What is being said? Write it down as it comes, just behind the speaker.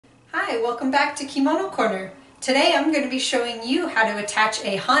Hi, welcome back to Kimono Corner. Today I'm going to be showing you how to attach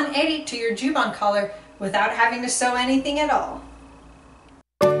a Han Eri to your juban collar without having to sew anything at all.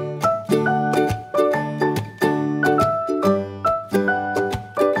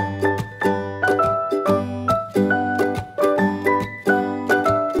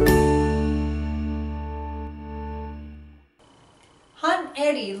 Han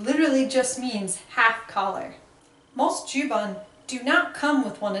Eri literally just means half collar. Most juban do not come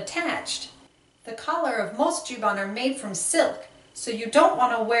with one attached. The collar of most juban are made from silk, so you don't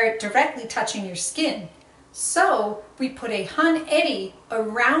want to wear it directly touching your skin. So we put a Han Eri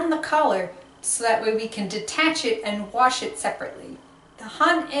around the collar so that way we can detach it and wash it separately. The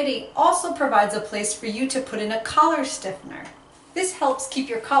Han Eri also provides a place for you to put in a collar stiffener. This helps keep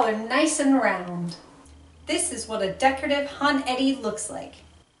your collar nice and round. This is what a decorative Han Eri looks like.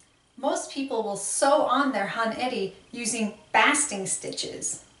 Most people will sew on their Han Eri using basting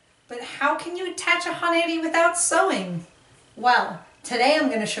stitches. But how can you attach a Han Eri without sewing? Well, today I'm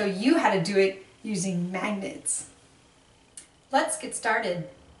going to show you how to do it using magnets. Let's get started.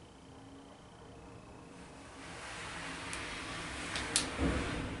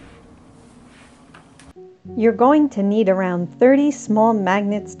 You're going to need around 30 small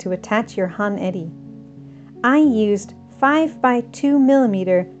magnets to attach your Han Eri. I used 5 by 2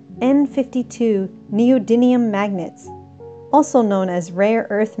 millimeter N52 neodymium magnets, also known as rare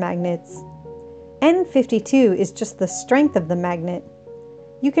earth magnets. N52 is just the strength of the magnet.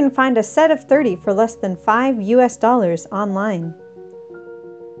 You can find a set of 30 for less than $5 US online.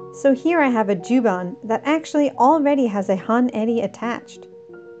 So here I have a juban that actually already has a Han Eri attached.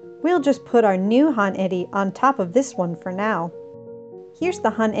 We'll just put our new Han Eri on top of this one for now. Here's the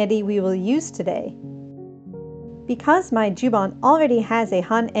Han Eri we will use today. Because my juban already has a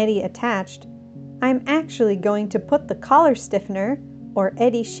Han Eri attached, I'm actually going to put the collar stiffener, or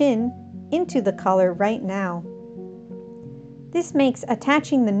Eri shin, into the collar right now. This makes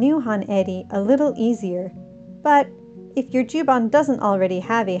attaching the new Han Eri a little easier, but if your juban doesn't already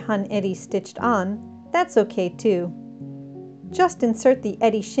have a Han Eri stitched on, that's okay too. Just insert the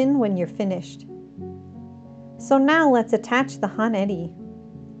Eri shin when you're finished. So now let's attach the Han Eri.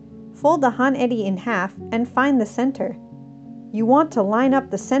 Fold the Han Eri in half and find the center. You want to line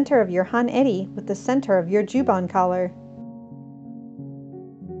up the center of your Han Eri with the center of your juban collar.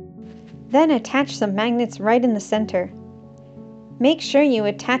 Then attach some magnets right in the center. Make sure you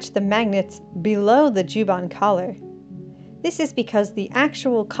attach the magnets below the juban collar. This is because the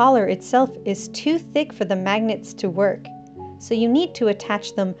actual collar itself is too thick for the magnets to work, so you need to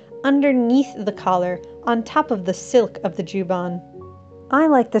attach them underneath the collar on top of the silk of the juban. I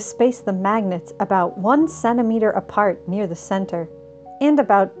like to space the magnets about 1 centimeter apart near the center and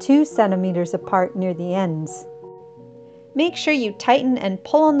about 2 centimeters apart near the ends. Make sure you tighten and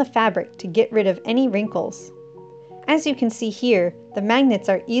pull on the fabric to get rid of any wrinkles. As you can see here, the magnets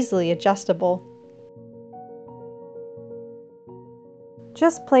are easily adjustable.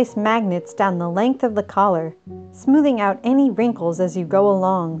 Just place magnets down the length of the collar, smoothing out any wrinkles as you go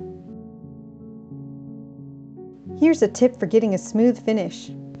along. Here's a tip for getting a smooth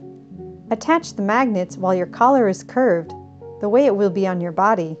finish. Attach the magnets while your collar is curved, the way it will be on your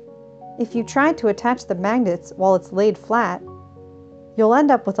body. If you try to attach the magnets while it's laid flat, you'll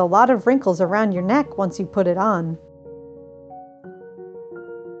end up with a lot of wrinkles around your neck once you put it on.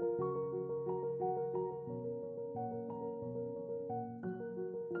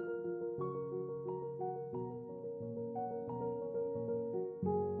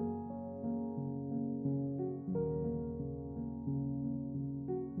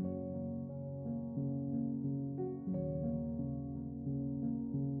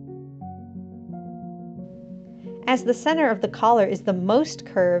 As the center of the collar is the most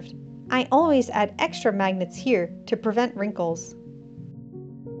curved, I always add extra magnets here to prevent wrinkles.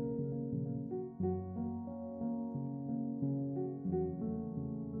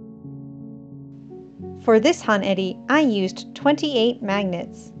 For this Han Eri, I used 28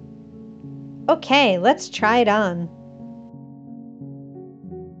 magnets. Okay, let's try it on.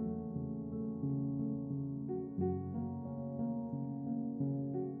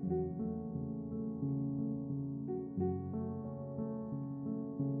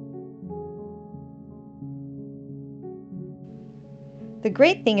 The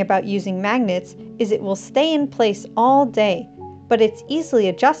great thing about using magnets is it will stay in place all day, but it's easily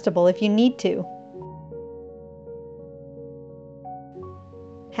adjustable if you need to.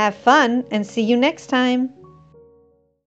 Have fun and see you next time!